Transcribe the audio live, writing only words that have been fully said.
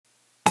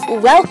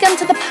Welcome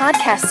to the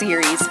podcast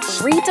series,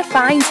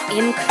 Redefined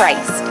in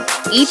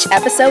Christ. Each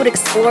episode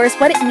explores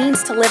what it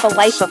means to live a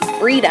life of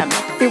freedom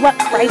through what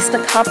Christ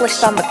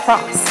accomplished on the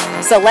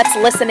cross. So let's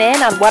listen in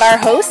on what our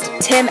host,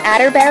 Tim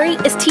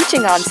Atterbury, is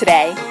teaching on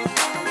today.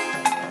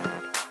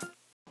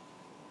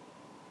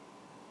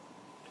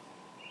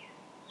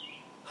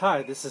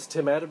 Hi, this is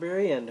Tim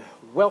Atterbury, and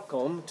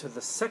welcome to the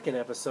second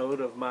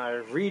episode of my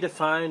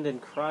Redefined in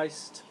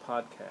Christ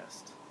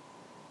podcast.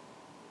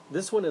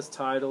 This one is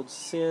titled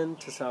Sin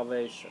to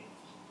Salvation.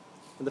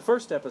 In the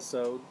first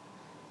episode,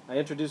 I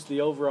introduced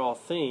the overall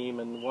theme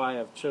and why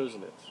I've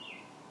chosen it.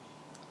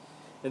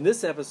 In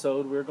this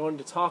episode, we're going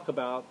to talk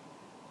about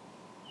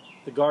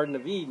the Garden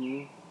of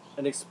Eden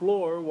and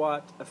explore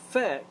what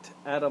effect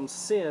Adam's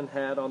sin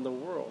had on the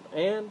world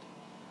and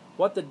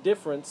what the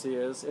difference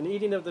is in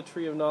eating of the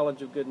tree of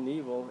knowledge of good and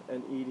evil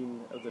and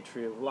eating of the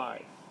tree of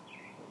life.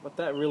 What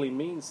that really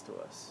means to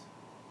us.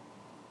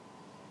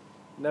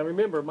 Now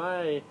remember,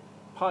 my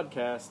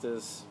podcast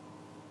is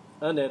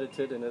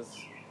unedited and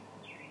is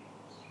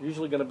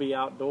usually going to be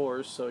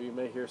outdoors, so you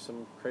may hear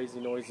some crazy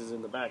noises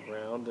in the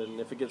background, and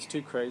if it gets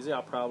too crazy,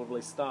 I'll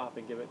probably stop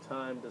and give it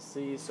time to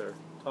cease or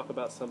talk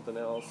about something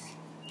else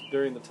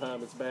during the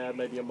time it's bad,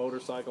 maybe a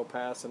motorcycle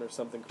passing or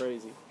something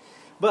crazy.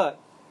 But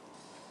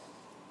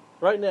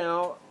right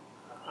now,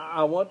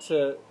 I want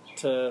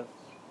to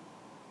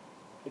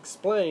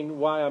explain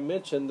why I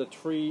mentioned the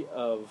tree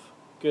of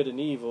good and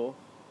evil,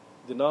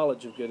 the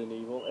knowledge of good and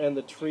evil, and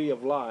the tree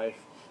of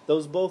life.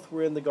 Those both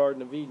were in the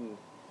Garden of Eden.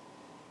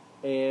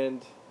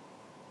 And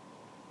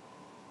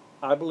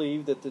I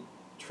believe that the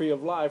tree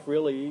of life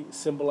really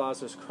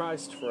symbolizes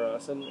Christ for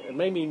us. And it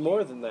may mean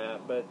more than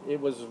that, but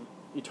it was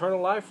eternal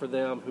life for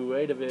them who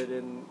ate of it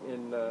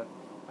in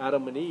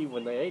Adam and Eve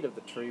when they ate of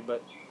the tree.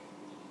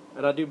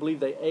 And I do believe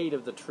they ate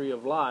of the tree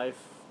of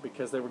life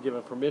because they were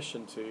given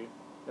permission to.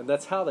 And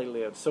that's how they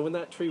lived. So when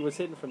that tree was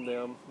hidden from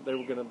them, they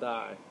were going to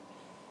die.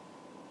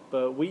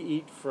 But we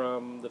eat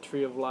from the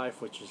tree of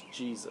life, which is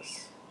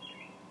Jesus.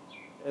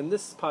 And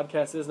this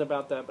podcast isn't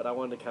about that, but I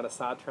wanted to kind of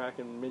sidetrack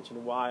and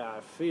mention why I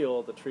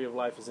feel the tree of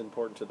life is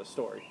important to the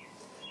story.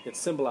 It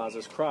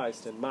symbolizes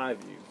Christ in my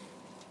view.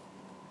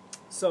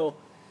 So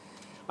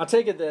I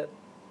take it that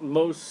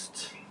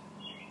most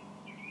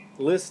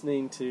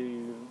listening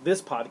to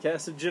this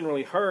podcast have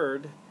generally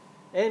heard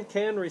and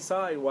can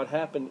recite what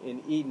happened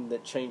in Eden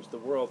that changed the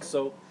world.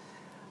 So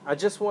I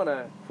just want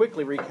to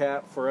quickly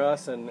recap for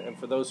us and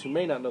for those who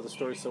may not know the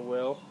story so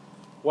well,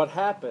 what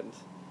happened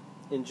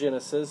in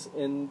Genesis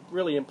and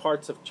really in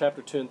parts of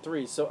chapter 2 and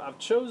 3. So I've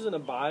chosen a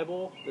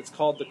Bible that's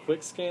called the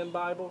Quick Scan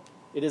Bible.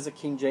 It is a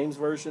King James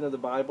version of the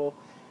Bible,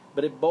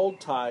 but it bold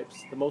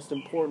types the most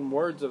important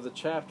words of the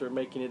chapter,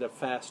 making it a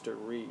faster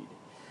read.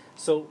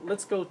 So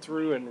let's go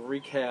through and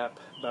recap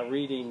by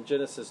reading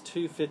Genesis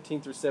 2,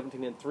 15 through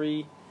 17, and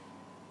 3,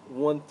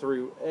 1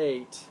 through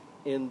 8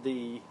 in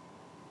the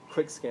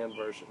Quick Scan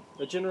version.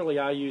 But generally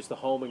I use the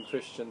Holman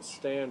Christian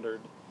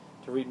Standard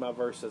to read my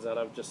verses out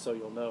of, just so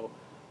you'll know.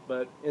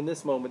 But in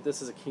this moment,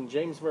 this is a King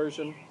James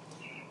version,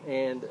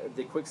 and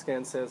the Quick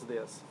Scan says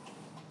this.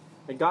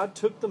 And God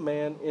took the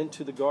man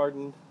into the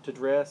garden to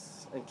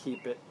dress and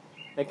keep it,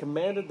 and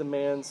commanded the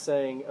man,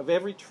 saying, Of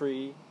every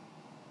tree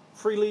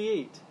freely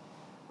eat,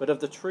 but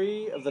of the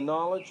tree of the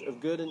knowledge of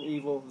good and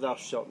evil thou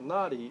shalt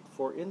not eat,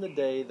 for in the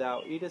day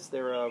thou eatest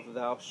thereof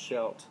thou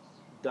shalt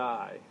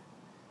die.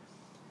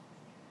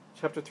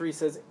 Chapter 3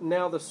 says,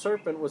 Now the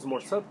serpent was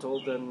more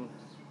subtle than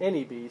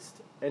any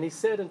beast, and he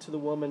said unto the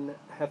woman,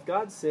 Hath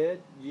God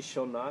said, Ye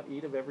shall not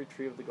eat of every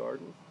tree of the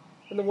garden?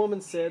 And the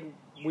woman said,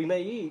 We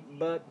may eat,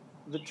 but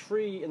the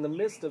tree in the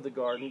midst of the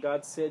garden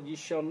God said, Ye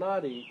shall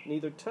not eat,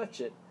 neither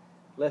touch it,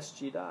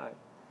 lest ye die.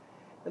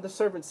 And the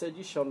serpent said,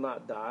 Ye shall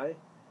not die.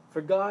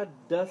 For God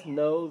doth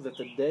know that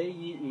the day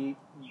ye eat,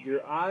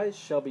 your eyes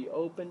shall be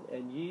opened,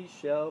 and ye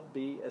shall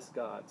be as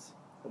gods.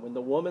 And when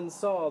the woman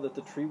saw that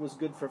the tree was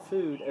good for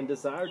food, and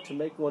desired to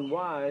make one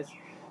wise,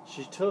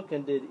 she took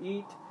and did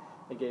eat,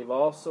 and gave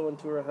also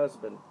unto her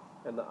husband.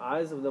 And the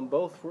eyes of them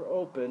both were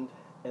opened,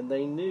 and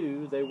they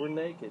knew they were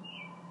naked.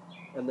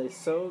 And they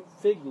sewed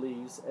fig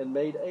leaves, and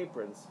made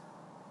aprons.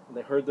 And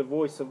they heard the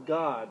voice of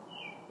God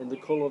in the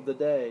cool of the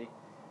day,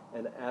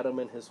 and Adam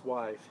and his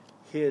wife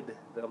hid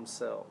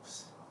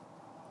themselves.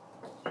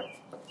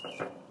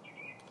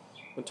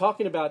 When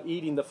talking about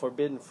eating the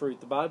forbidden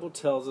fruit, the Bible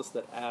tells us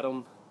that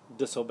Adam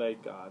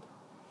disobeyed God.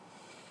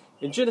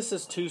 In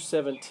Genesis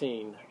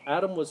 2:17,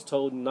 Adam was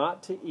told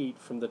not to eat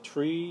from the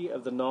tree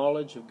of the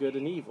knowledge of good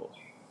and evil.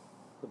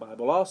 The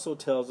Bible also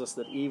tells us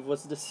that Eve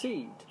was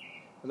deceived,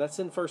 and that's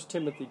in 1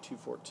 Timothy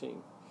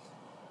 2:14.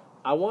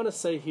 I want to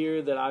say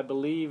here that I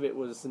believe it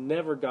was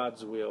never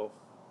God's will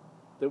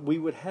that we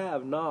would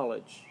have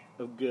knowledge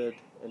of good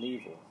and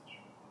evil.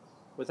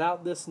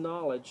 Without this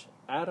knowledge,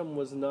 Adam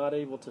was not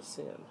able to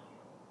sin.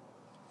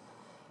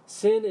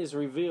 Sin is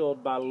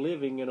revealed by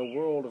living in a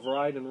world of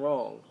right and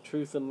wrong,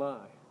 truth and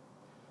lie.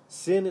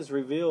 Sin is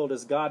revealed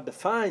as God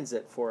defines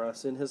it for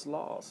us in His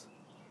laws,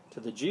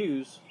 to the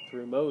Jews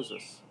through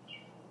Moses,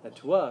 and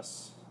to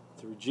us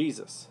through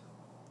Jesus.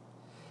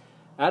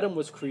 Adam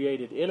was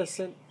created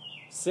innocent,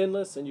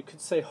 sinless, and you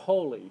could say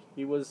holy.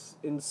 He was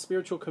in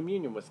spiritual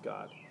communion with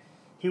God.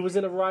 He was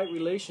in a right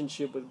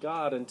relationship with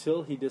God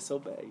until he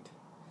disobeyed.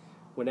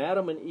 When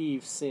Adam and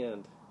Eve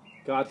sinned,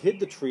 God hid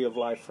the tree of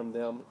life from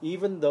them,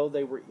 even though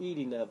they were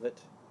eating of it,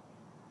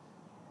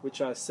 which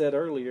I said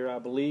earlier, I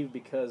believe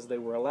because they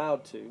were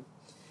allowed to.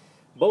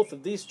 Both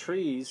of these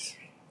trees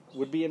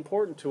would be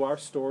important to our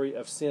story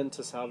of sin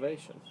to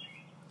salvation.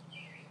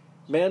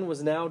 Man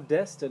was now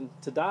destined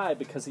to die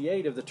because he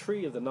ate of the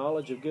tree of the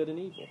knowledge of good and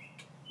evil.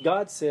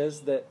 God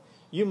says that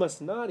you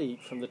must not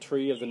eat from the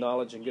tree of the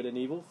knowledge of good and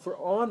evil, for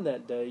on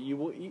that day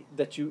you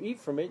eat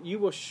from it, you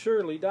will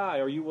surely die,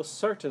 or you will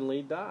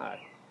certainly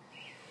die.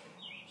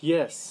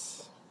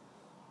 Yes,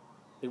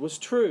 it was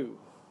true.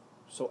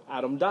 So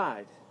Adam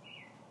died.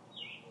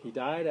 He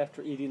died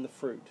after eating the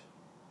fruit.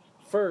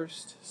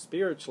 First,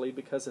 spiritually,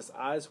 because his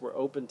eyes were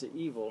open to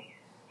evil,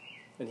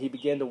 and he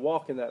began to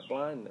walk in that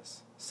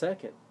blindness.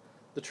 Second,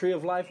 the tree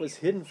of life was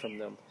hidden from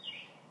them,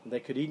 and they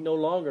could eat no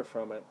longer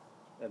from it,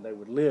 and they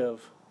would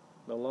live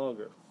no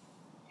longer.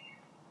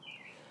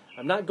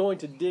 I'm not going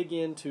to dig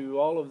into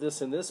all of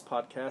this in this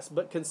podcast,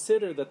 but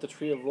consider that the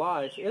tree of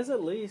life is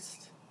at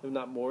least, if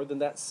not more, than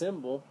that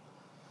symbol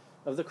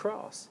of the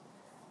cross.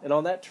 And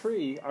on that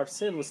tree, our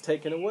sin was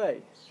taken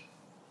away.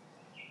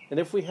 And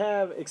if we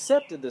have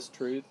accepted this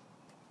truth,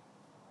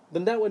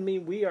 then that would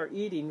mean we are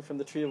eating from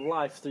the tree of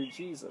life through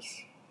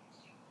Jesus.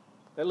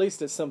 At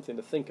least it's something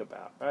to think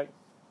about, right?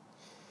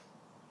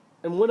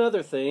 And one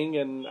other thing,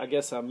 and I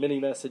guess a mini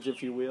message,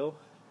 if you will,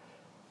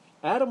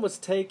 Adam was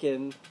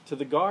taken to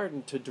the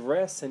garden to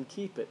dress and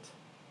keep it.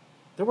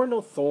 There were no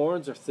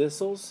thorns or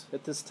thistles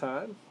at this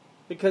time,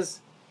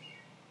 because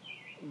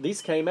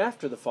these came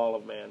after the fall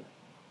of man.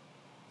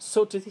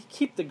 So to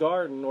keep the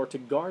garden, or to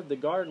guard the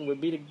garden,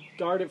 would be to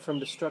guard it from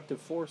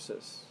destructive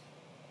forces.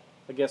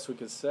 I guess we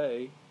could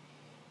say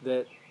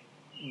that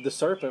the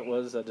serpent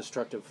was a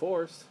destructive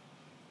force.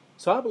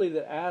 So I believe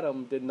that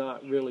Adam did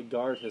not really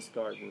guard his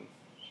garden,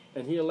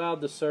 and he allowed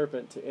the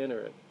serpent to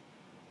enter it.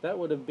 That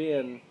would have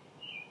been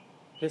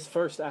his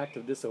first act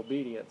of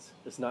disobedience,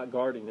 is not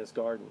guarding his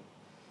garden.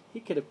 He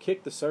could have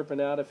kicked the serpent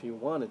out if he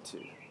wanted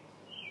to,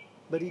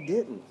 but he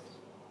didn't.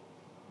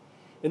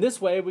 In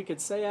this way, we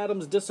could say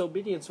Adam's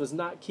disobedience was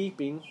not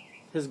keeping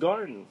his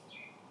garden.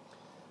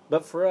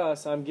 But for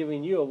us, I'm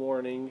giving you a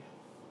warning,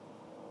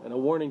 and a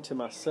warning to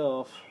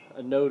myself,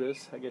 a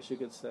notice, I guess you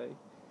could say.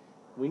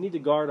 We need to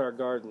guard our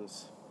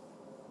gardens.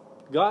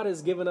 God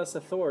has given us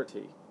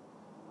authority.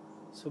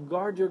 So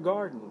guard your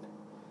garden.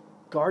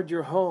 Guard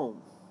your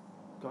home.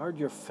 Guard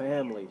your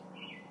family.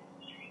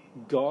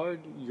 Guard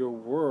your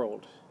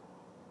world.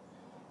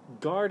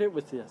 Guard it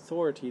with the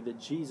authority that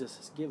Jesus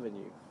has given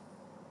you.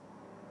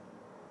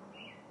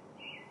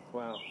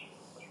 Wow.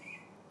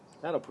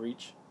 That'll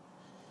preach.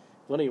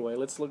 Well, anyway,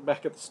 let's look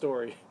back at the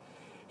story.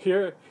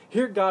 Here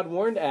God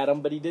warned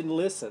Adam, but he didn't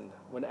listen.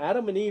 When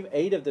Adam and Eve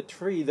ate of the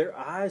tree, their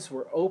eyes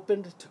were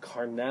opened to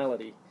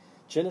carnality.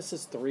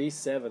 Genesis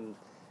 3:7.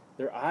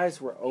 Their eyes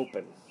were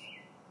open.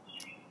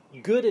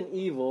 Good and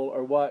evil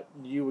are what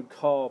you would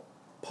call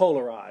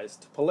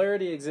polarized.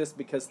 Polarity exists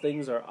because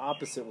things are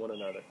opposite one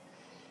another.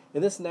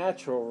 In this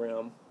natural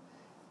realm,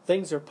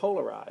 things are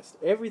polarized.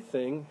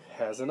 Everything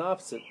has an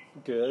opposite.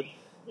 Good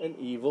and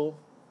evil,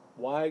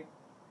 white,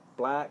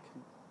 black,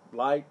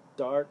 light,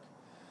 dark.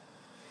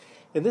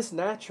 In this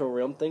natural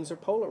realm, things are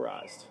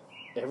polarized.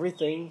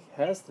 Everything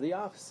has the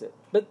opposite.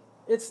 But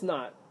it's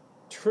not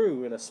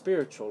true in a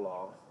spiritual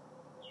law.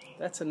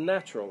 That's a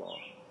natural law.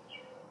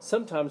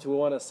 Sometimes we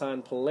want to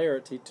assign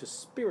polarity to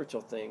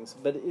spiritual things,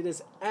 but it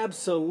is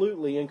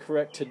absolutely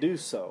incorrect to do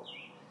so.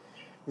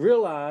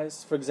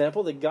 Realize, for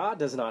example, that God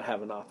does not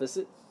have an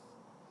opposite.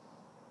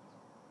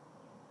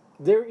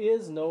 There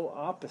is no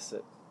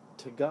opposite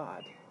to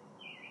God.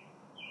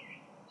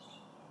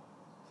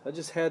 I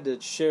just had to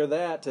share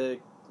that, to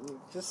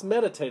just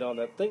meditate on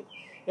that. Think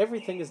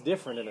everything is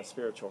different in a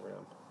spiritual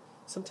realm.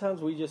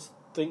 Sometimes we just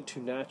think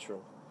too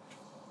natural.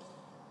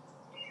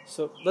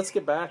 So let's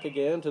get back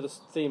again to this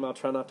theme. I'll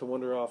try not to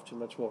wander off too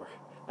much more.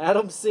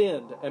 Adam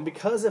sinned, and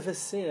because of his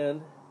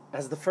sin,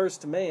 as the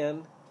first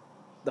man,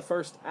 the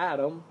first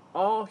Adam,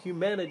 all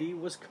humanity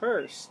was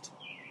cursed.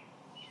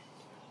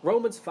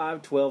 Romans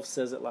 5:12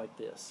 says it like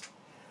this: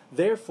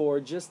 Therefore,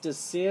 just as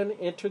sin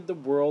entered the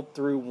world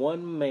through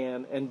one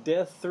man, and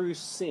death through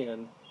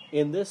sin,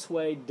 in this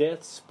way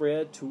death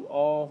spread to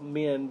all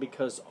men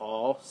because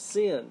all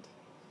sinned.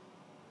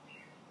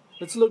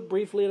 Let's look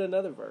briefly at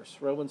another verse,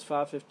 Romans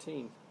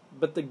 5:15.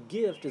 But the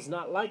gift is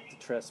not like the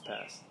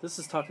trespass. This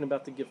is talking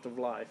about the gift of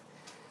life.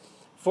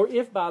 For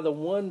if by the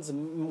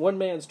one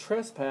man's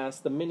trespass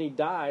the many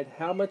died,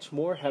 how much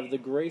more have the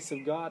grace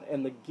of God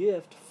and the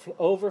gift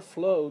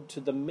overflowed to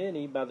the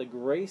many by the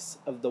grace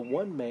of the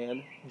one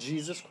man,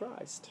 Jesus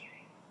Christ?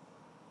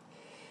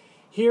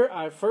 Here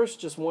I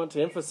first just want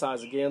to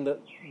emphasize again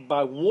that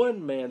by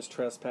one man's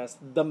trespass,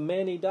 the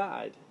many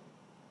died.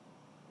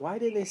 Why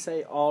didn't he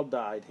say all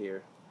died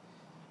here?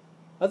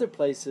 Other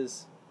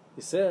places,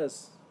 he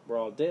says we're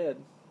all dead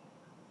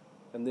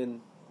and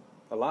then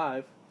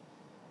alive.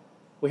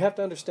 we have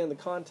to understand the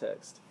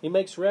context. He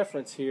makes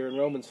reference here in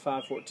Romans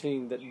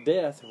 5:14 that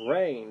death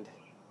reigned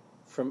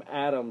from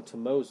Adam to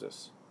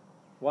Moses.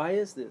 Why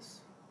is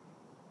this?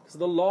 Because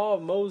the law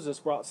of Moses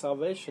brought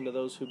salvation to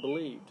those who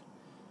believed.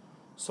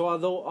 So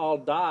although all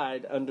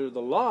died under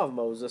the law of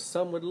Moses,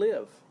 some would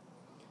live.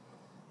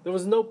 There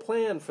was no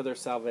plan for their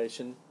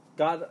salvation.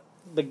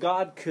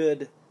 God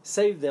could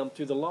save them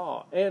through the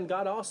law. And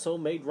God also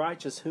made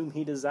righteous whom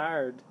he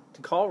desired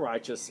to call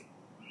righteous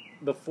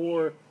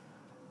before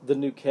the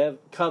new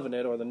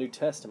covenant or the New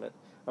Testament,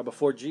 or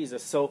before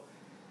Jesus. So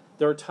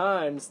there are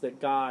times that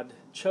God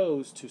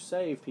chose to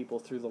save people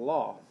through the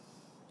law,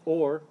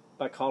 or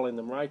by calling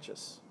them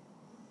righteous.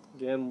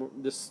 Again,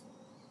 this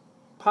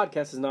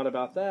podcast is not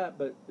about that,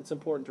 but it's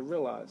important to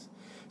realize.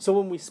 So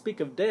when we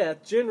speak of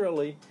death,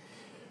 generally,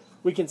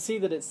 we can see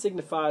that it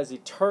signifies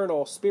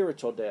eternal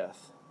spiritual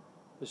death.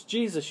 As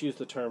Jesus used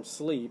the term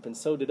sleep, and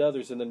so did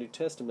others in the New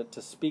Testament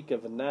to speak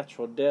of a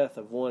natural death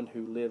of one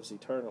who lives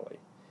eternally.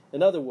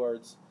 In other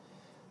words,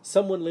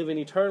 someone living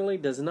eternally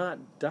does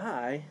not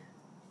die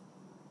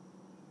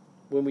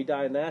when we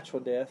die a natural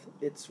death.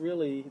 It's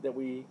really that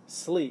we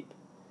sleep.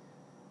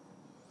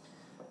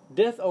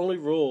 Death only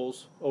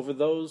rules over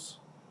those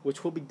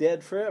which will be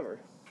dead forever.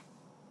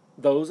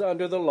 Those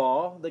under the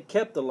law that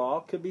kept the law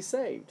could be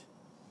saved.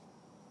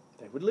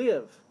 They would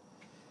live.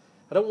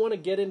 I don't want to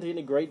get into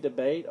any great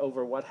debate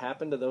over what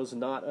happened to those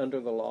not under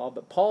the law,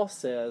 but Paul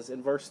says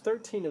in verse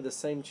 13 of the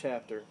same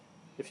chapter,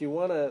 if you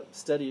want to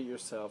study it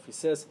yourself, he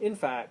says, in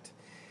fact,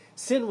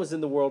 sin was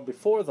in the world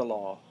before the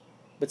law,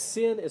 but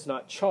sin is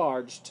not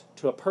charged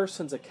to a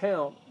person's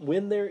account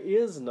when there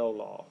is no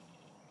law.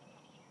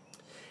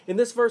 In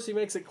this verse, he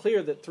makes it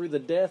clear that through the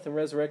death and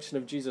resurrection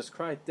of Jesus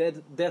Christ,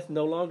 death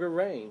no longer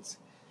reigns.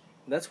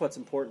 And that's what's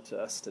important to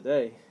us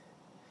today.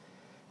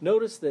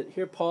 Notice that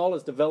here Paul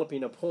is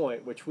developing a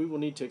point which we will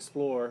need to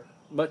explore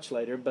much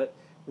later, but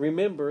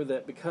remember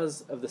that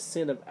because of the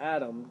sin of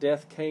Adam,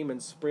 death came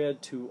and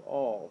spread to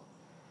all.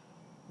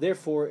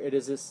 Therefore, it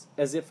is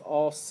as if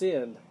all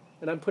sinned.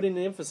 And I'm putting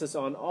an emphasis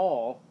on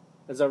all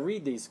as I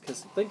read these,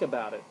 because think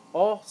about it.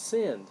 All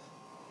sinned.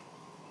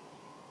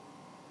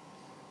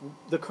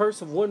 The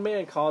curse of one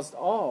man caused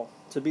all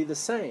to be the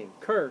same,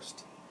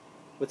 cursed.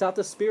 Without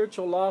the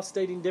spiritual law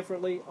stating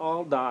differently,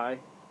 all die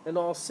and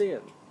all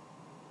sin.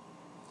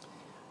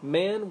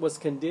 Man was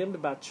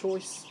condemned by a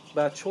choice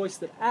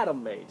that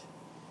Adam made.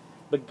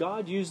 But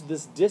God used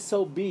this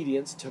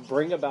disobedience to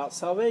bring about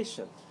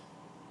salvation.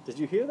 Did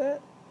you hear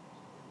that?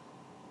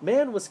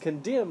 Man was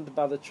condemned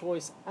by the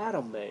choice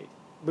Adam made.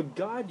 But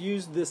God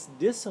used this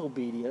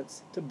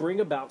disobedience to bring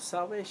about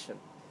salvation.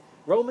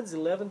 Romans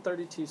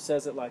 11:32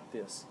 says it like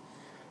this.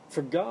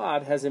 For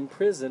God has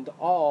imprisoned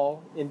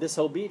all in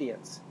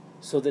disobedience,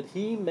 so that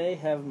he may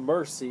have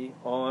mercy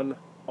on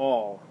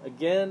all.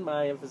 Again,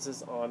 my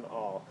emphasis on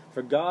all.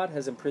 For God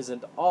has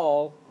imprisoned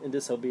all in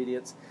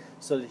disobedience,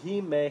 so that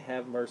he may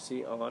have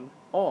mercy on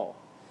all.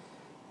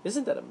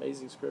 Isn't that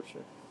amazing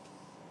scripture?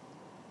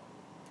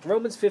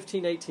 Romans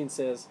 15:18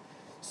 says,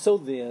 so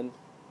then,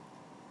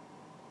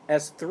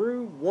 as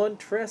through one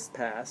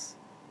trespass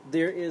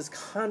there is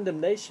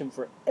condemnation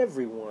for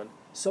everyone,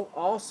 so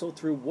also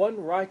through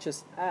one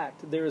righteous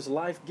act there is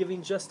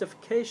life-giving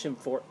justification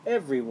for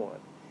everyone.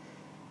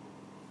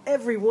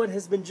 Everyone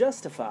has been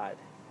justified.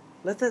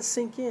 Let that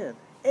sink in.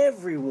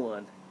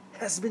 Everyone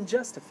has been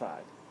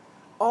justified.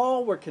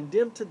 All were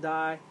condemned to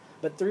die,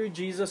 but through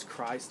Jesus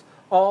Christ,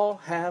 all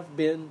have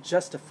been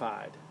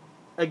justified.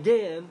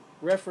 Again,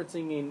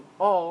 referencing in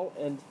all,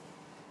 and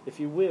if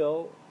you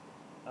will,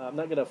 I'm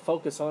not going to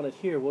focus on it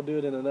here. We'll do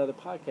it in another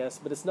podcast.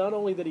 But it's not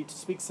only that he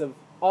speaks of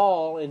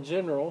all in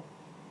general,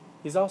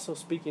 he's also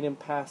speaking in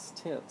past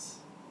tense.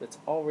 It's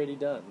already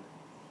done.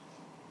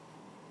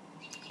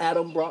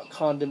 Adam brought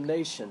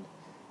condemnation,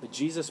 but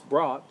Jesus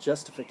brought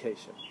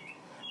justification.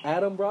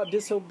 Adam brought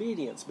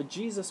disobedience, but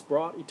Jesus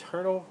brought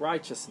eternal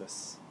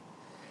righteousness.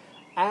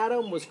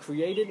 Adam was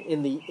created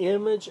in the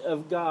image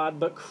of God,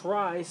 but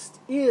Christ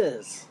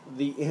is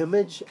the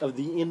image of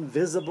the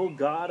invisible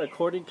God,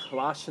 according to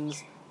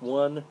Colossians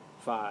 1:5.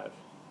 I'm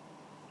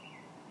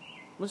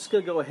just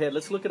going to go ahead.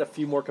 Let's look at a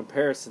few more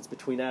comparisons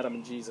between Adam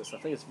and Jesus. I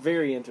think it's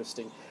very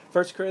interesting.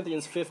 1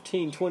 Corinthians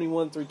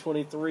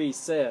 15:21-23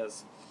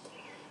 says,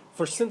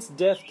 for since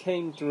death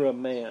came through a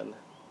man,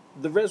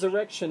 the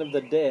resurrection of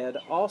the dead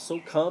also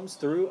comes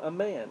through a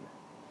man.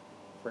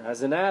 For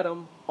as in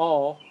Adam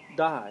all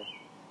die,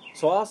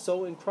 so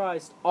also in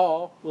Christ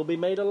all will be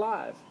made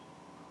alive.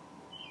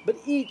 But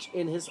each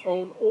in his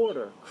own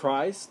order.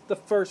 Christ the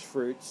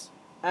firstfruits,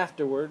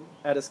 afterward,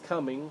 at his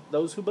coming,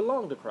 those who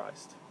belong to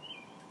Christ.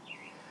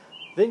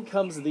 Then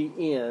comes the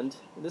end.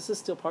 This is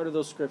still part of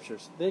those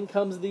scriptures. Then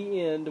comes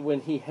the end when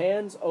he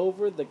hands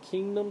over the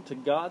kingdom to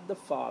God the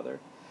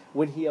Father,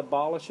 when he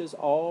abolishes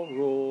all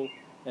rule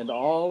and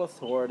all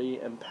authority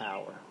and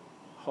power.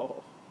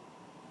 Oh,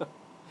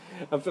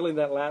 I'm feeling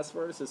that last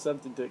verse is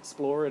something to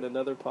explore in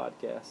another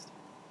podcast.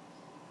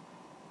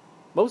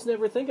 Most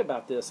never think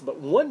about this, but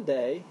one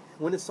day,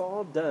 when it's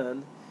all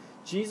done,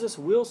 Jesus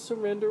will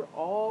surrender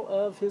all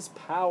of his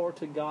power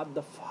to God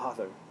the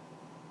Father.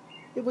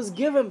 It was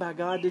given by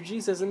God to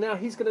Jesus, and now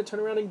he's going to turn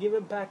around and give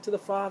it back to the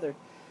Father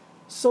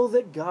so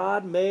that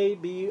God may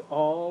be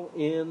all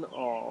in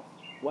all.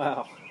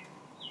 Wow.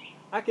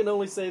 I can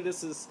only say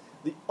this is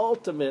the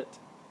ultimate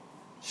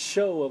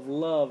show of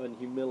love and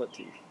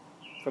humility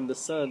from the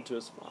Son to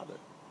his Father.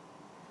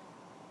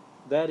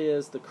 That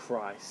is the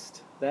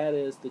Christ. That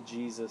is the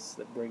Jesus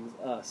that brings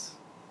us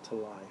to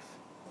life.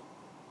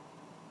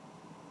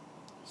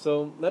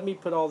 So let me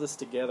put all this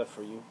together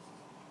for you,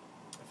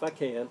 if I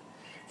can.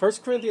 1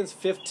 Corinthians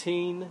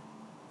 15,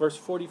 verse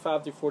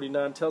 45 through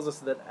 49 tells us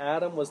that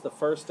Adam was the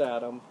first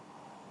Adam.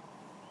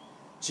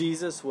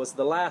 Jesus was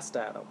the last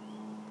Adam.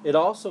 It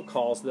also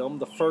calls them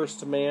the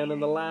first man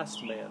and the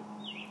last man.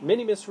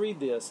 Many misread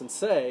this and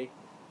say,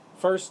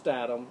 first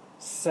Adam,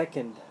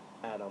 second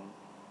Adam.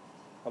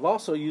 I've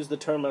also used the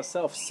term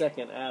myself,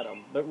 second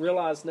Adam, but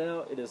realize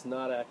now it is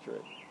not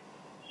accurate.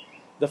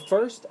 The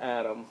first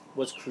Adam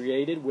was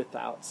created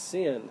without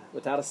sin,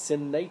 without a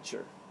sin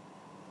nature.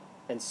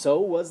 And so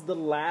was the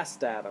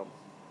last Adam,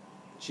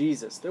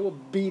 Jesus. There will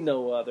be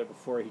no other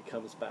before he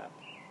comes back,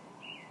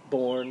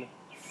 born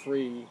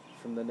free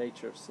from the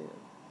nature of sin.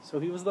 So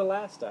he was the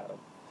last Adam.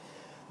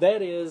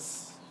 That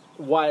is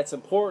why it's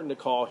important to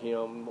call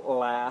him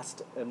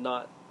last and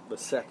not the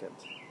second.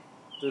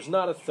 There's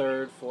not a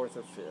third, fourth,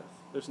 or fifth.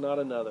 There's not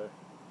another.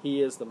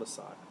 He is the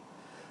Messiah.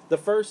 The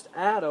first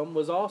Adam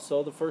was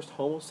also the first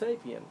Homo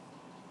sapien,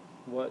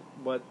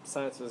 what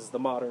science is the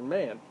modern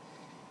man.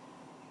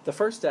 The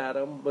first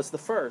Adam was the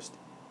first,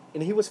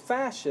 and he was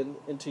fashioned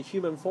into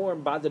human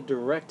form by the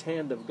direct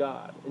hand of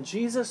God. And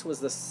Jesus was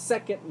the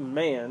second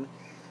man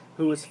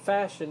who was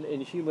fashioned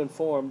in human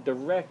form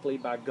directly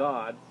by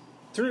God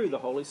through the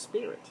Holy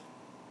Spirit.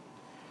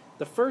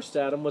 The first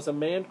Adam was a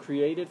man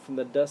created from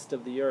the dust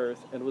of the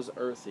earth and was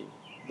earthy.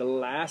 The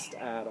last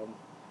Adam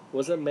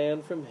was a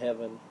man from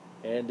heaven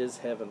and is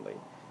heavenly.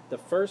 The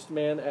first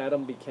man,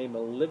 Adam, became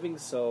a living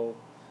soul.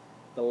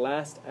 The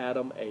last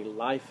Adam, a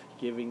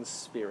life-giving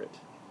spirit.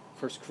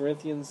 1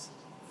 Corinthians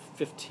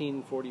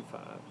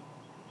 15:45.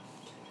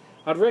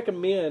 I'd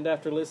recommend,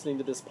 after listening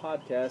to this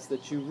podcast,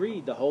 that you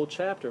read the whole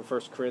chapter of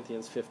 1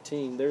 Corinthians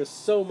 15. There is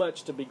so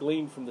much to be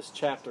gleaned from this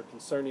chapter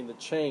concerning the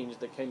change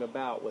that came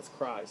about with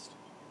Christ.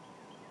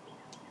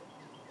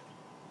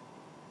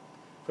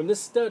 From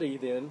this study,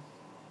 then,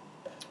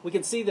 we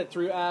can see that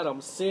through Adam,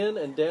 sin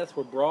and death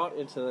were brought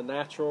into the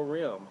natural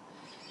realm.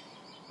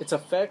 Its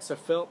effects are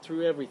felt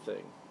through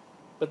everything.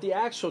 But the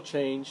actual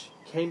change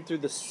came through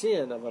the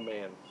sin of a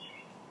man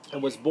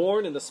and was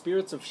born in the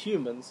spirits of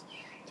humans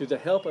through the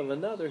help of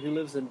another who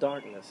lives in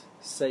darkness,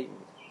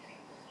 Satan.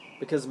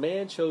 Because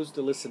man chose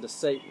to listen to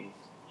Satan,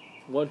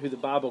 one who the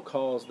Bible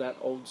calls that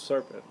old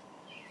serpent.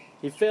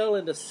 He fell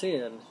into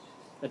sin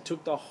and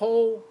took the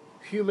whole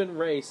human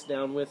race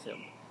down with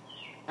him.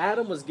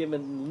 Adam was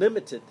given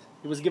limited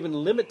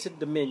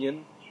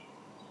dominion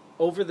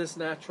over this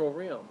natural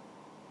realm,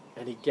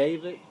 and he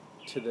gave it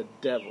to the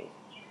devil.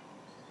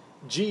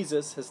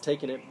 Jesus has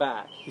taken it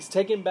back. He's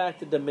taken back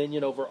the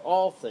dominion over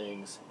all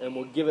things and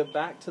will give it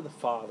back to the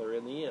Father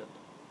in the end.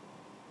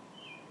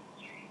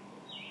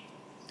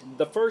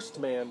 The first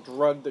man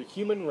dragged the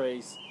human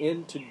race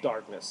into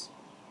darkness.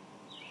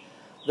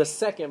 The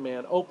second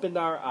man opened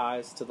our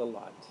eyes to the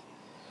light.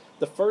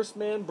 The first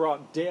man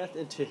brought death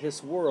into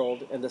his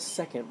world, and the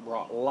second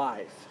brought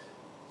life.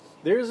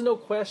 There is no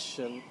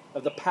question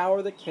of the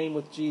power that came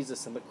with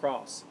Jesus and the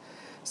cross.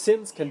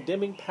 Sin's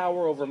condemning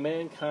power over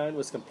mankind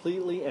was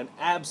completely and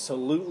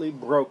absolutely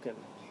broken.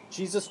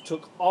 Jesus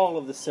took all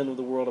of the sin of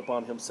the world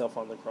upon himself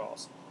on the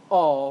cross.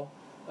 All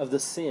of the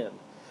sin.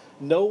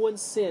 No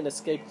one's sin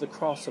escaped the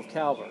cross of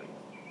Calvary.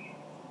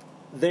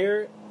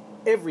 There,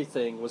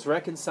 everything was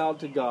reconciled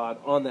to God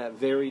on that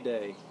very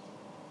day.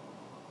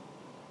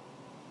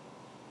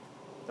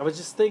 I was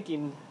just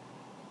thinking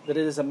that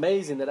it is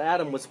amazing that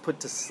Adam was put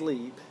to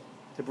sleep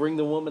to bring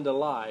the woman to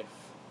life.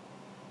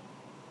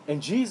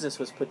 And Jesus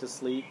was put to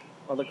sleep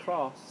on the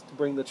cross to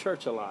bring the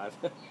church alive.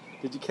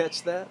 Did you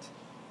catch that?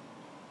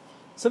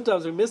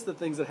 Sometimes we miss the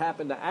things that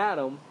happened to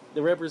Adam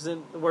that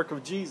represent the work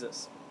of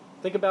Jesus.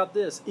 Think about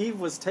this. Eve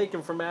was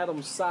taken from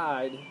Adam's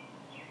side,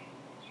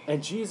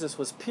 and Jesus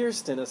was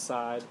pierced in his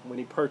side when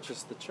he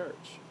purchased the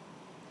church.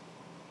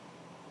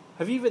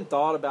 Have you even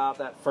thought about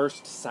that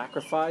first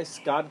sacrifice?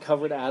 God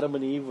covered Adam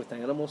and Eve with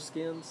animal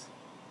skins.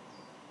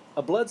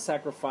 A blood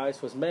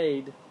sacrifice was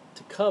made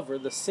to cover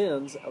the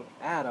sins of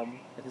Adam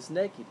and his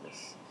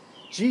nakedness.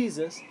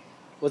 Jesus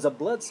was a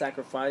blood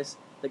sacrifice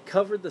that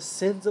covered the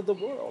sins of the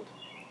world.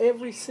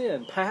 Every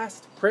sin,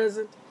 past,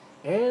 present,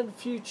 and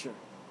future.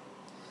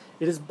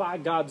 It is by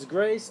God's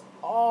grace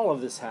all of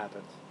this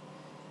happened.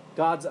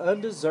 God's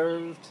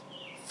undeserved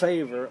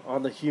favor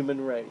on the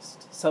human race.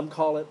 Some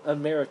call it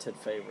unmerited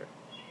favor.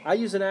 I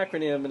use an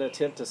acronym in an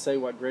attempt to say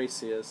what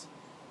grace is.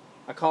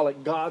 I call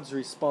it God's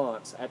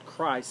response at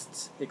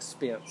Christ's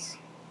expense.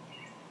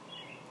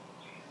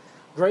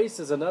 Grace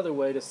is another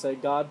way to say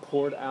God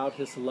poured out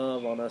his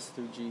love on us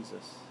through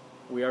Jesus.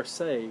 We are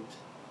saved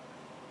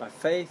by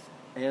faith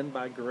and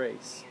by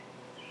grace.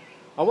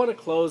 I want to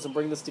close and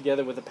bring this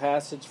together with a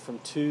passage from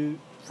 2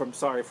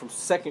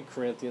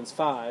 Corinthians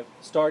 5,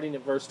 starting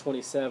at verse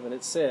 27.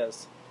 It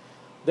says,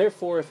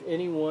 "Therefore, if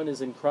anyone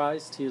is in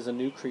Christ, he is a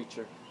new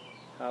creature."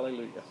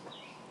 Hallelujah.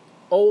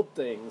 "Old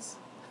things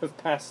have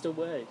passed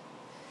away,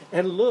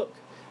 and look,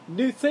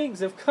 new things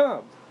have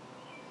come.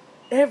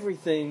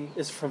 Everything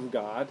is from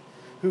God,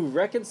 who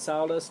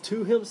reconciled us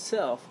to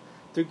himself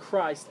through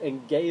Christ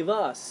and gave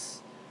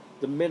us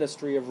the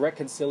ministry of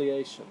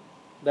reconciliation."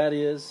 That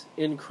is,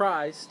 in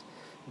Christ,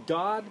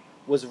 God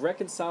was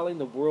reconciling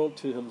the world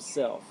to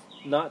himself,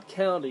 not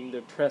counting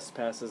their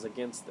trespasses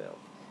against them.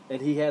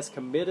 And he has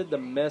committed the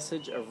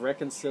message of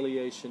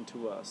reconciliation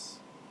to us.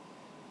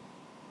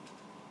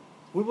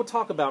 We will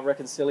talk about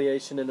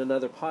reconciliation in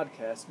another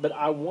podcast, but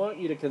I want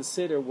you to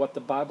consider what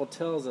the Bible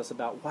tells us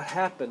about what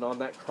happened on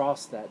that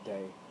cross that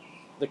day.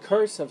 The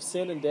curse of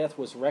sin and death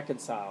was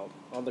reconciled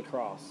on the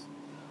cross.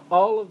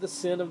 All of the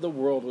sin of the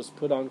world was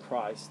put on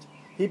Christ.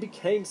 He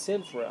became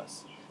sin for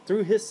us.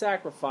 Through his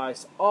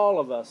sacrifice, all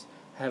of us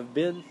have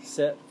been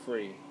set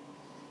free.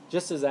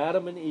 Just as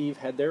Adam and Eve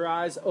had their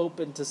eyes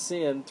open to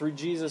sin, through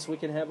Jesus we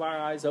can have our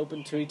eyes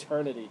open to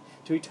eternity,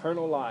 to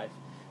eternal life.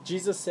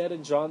 Jesus said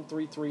in John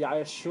 3:3, "I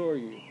assure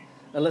you,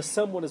 unless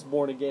someone is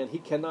born again, he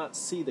cannot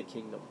see the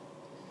kingdom."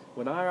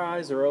 When our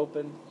eyes are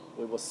open,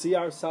 we will see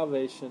our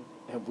salvation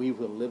and we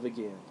will live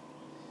again.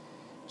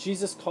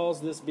 Jesus calls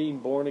this being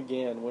born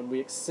again when we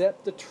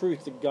accept the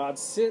truth that God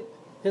sent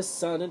his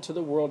Son into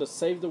the world to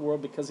save the world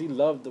because he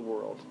loved the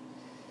world.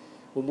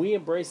 When we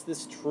embrace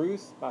this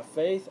truth by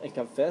faith and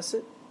confess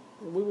it,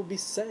 we will be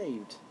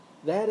saved.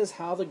 That is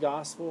how the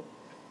gospel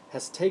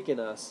has taken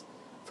us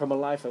from a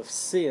life of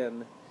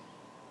sin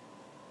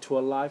to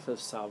a life of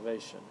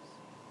salvation.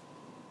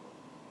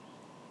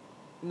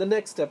 In the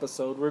next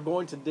episode, we're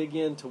going to dig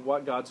into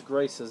what God's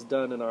grace has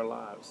done in our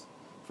lives.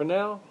 For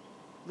now,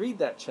 read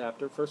that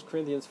chapter, 1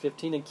 Corinthians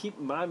 15, and keep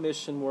my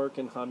mission work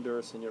in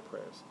Honduras in your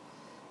prayers.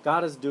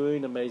 God is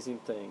doing amazing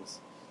things.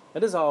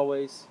 And as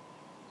always,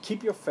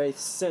 keep your faith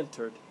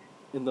centered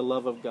in the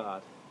love of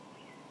God.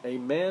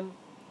 Amen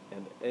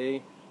and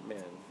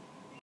amen.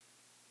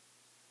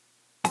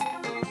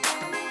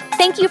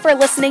 Thank you for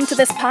listening to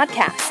this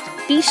podcast.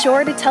 Be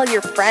sure to tell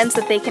your friends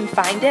that they can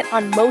find it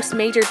on most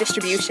major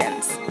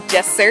distributions.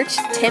 Just search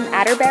Tim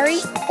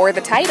Atterbury or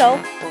the title,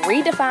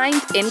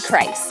 Redefined in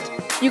Christ.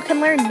 You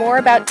can learn more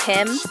about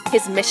Tim,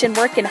 his mission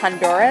work in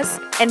Honduras,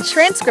 and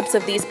transcripts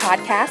of these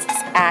podcasts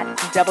at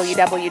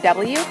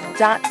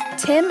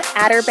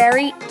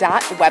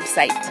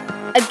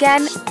www.timatterbury.website.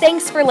 Again,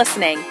 thanks for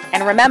listening,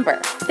 and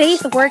remember,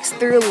 faith works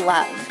through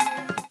love.